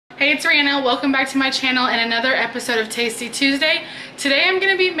Hey, it's Rhianna. Welcome back to my channel and another episode of Tasty Tuesday. Today I'm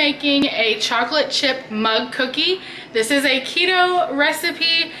going to be making a chocolate chip mug cookie. This is a keto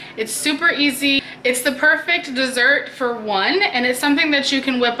recipe. It's super easy. It's the perfect dessert for one, and it's something that you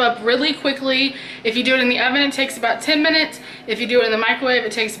can whip up really quickly. If you do it in the oven, it takes about 10 minutes. If you do it in the microwave,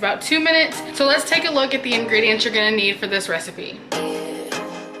 it takes about 2 minutes. So let's take a look at the ingredients you're going to need for this recipe.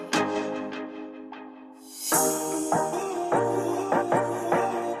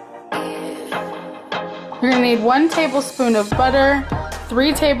 You're gonna need 1 tablespoon of butter,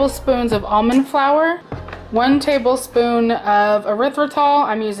 3 tablespoons of almond flour, 1 tablespoon of erythritol,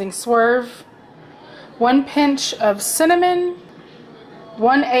 I'm using Swerve, 1 pinch of cinnamon,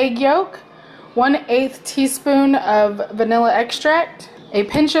 1 egg yolk, 1/8 teaspoon of vanilla extract, a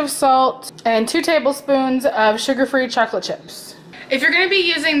pinch of salt, and 2 tablespoons of sugar-free chocolate chips. If you're gonna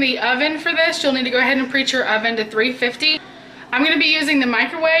be using the oven for this, you'll need to go ahead and preheat your oven to 350. I'm going to be using the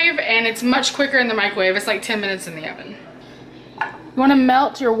microwave, and it's much quicker in the microwave. It's like 10 minutes in the oven. You want to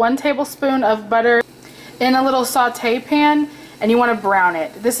melt your 1 tablespoon of butter in a little saute pan, and you want to brown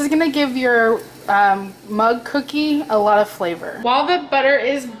it. This is going to give your mug cookie a lot of flavor. While the butter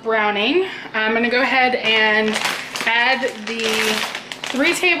is browning, I'm going to go ahead and add the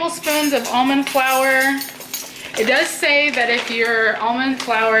 3 tablespoons of almond flour. It does say that if your almond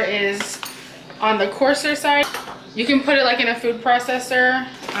flour is on the coarser side, you can put it like in a food processor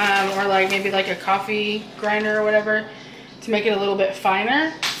or like maybe like a coffee grinder or whatever to make it a little bit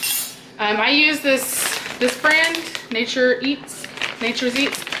finer. I use this brand, Nature's Eats.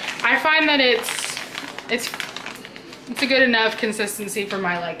 I find that it's a good enough consistency for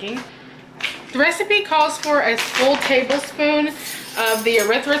my liking. The recipe calls for a full tablespoon of the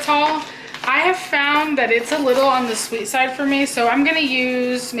erythritol. I have found that it's a little on the sweet side for me, so I'm gonna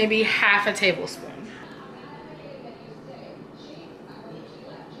use maybe half a tablespoon.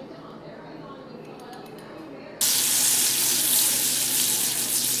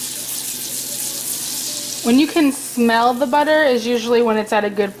 When you can smell the butter is usually when it's at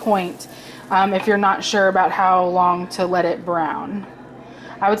a good point, if you're not sure about how long to let it brown.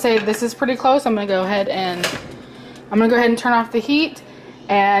 I would say this is pretty close. I'm gonna go ahead and turn off the heat,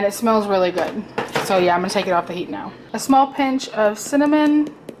 and it smells really good. So yeah, I'm gonna take it off the heat now. A small pinch of cinnamon.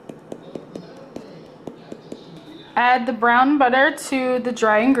 Add the brown butter to the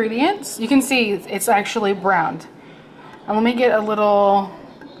dry ingredients. You can see it's actually browned. And let me get a little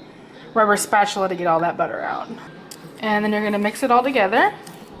rubber spatula to get all that butter out. And then you're going to mix it all together.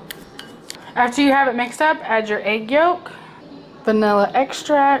 After you have it mixed up, add your egg yolk, vanilla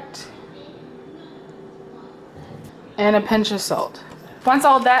extract, and a pinch of salt. Once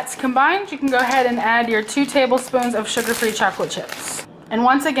all that's combined, you can go ahead and add your 2 tablespoons of sugar-free chocolate chips. And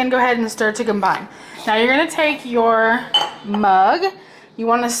once again, go ahead and stir to combine. Now you're going to take your mug, you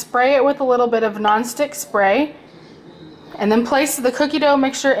want to spray it with a little bit of nonstick spray, and then place the cookie dough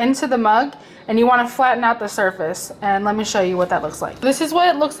mixture into the mug, and you want to flatten out the surface. And let me show you what that looks like. This is what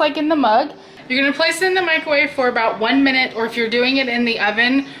it looks like in the mug. You're going to place it in the microwave for about 1 minute, or if you're doing it in the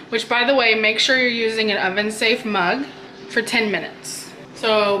oven, which by the way, make sure you're using an oven safe mug, for 10 minutes.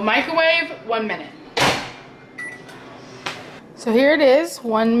 So microwave, 1 minute. So here it is,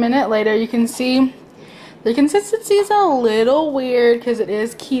 1 minute later. You can see the consistency is a little weird because it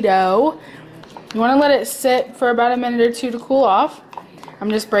is keto. You want to let it sit for about a minute or 2 to cool off. I'm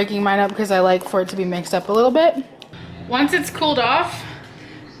just breaking mine up because I like for it to be mixed up a little bit. Once it's cooled off,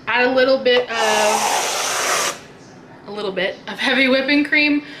 add a little bit of heavy whipping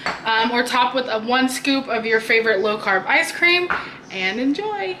cream, or top with 1 scoop of your favorite low-carb ice cream, and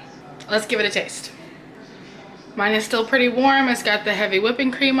enjoy. Let's give it a taste. Mine is still pretty warm. It's got the heavy whipping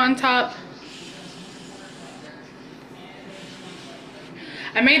cream on top.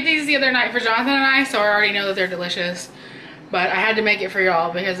 I made these the other night for Jonathan and I, so I already know that they're delicious. But I had to make it for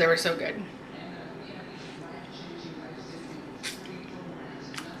y'all because they were so good.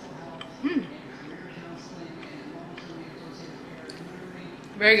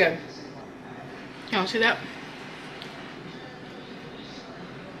 Very good. Y'all see that?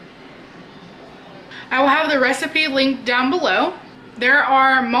 I will have the recipe linked down below. There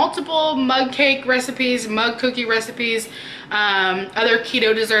are multiple mug cake recipes, mug cookie recipes, other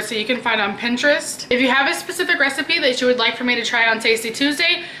keto desserts that you can find on Pinterest. If you have a specific recipe that you would like for me to try on Tasty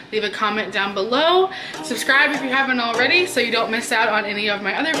Tuesday, leave a comment down below. Subscribe if you haven't already so you don't miss out on any of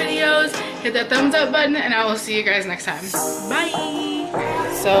my other videos. Hit that thumbs up button, and I will see you guys next time. Bye!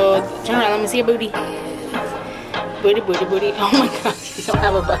 So, turn around, let me see your booty. Booty, booty, booty. Oh my gosh, you don't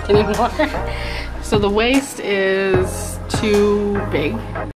have a butt anymore. So the waist is too big.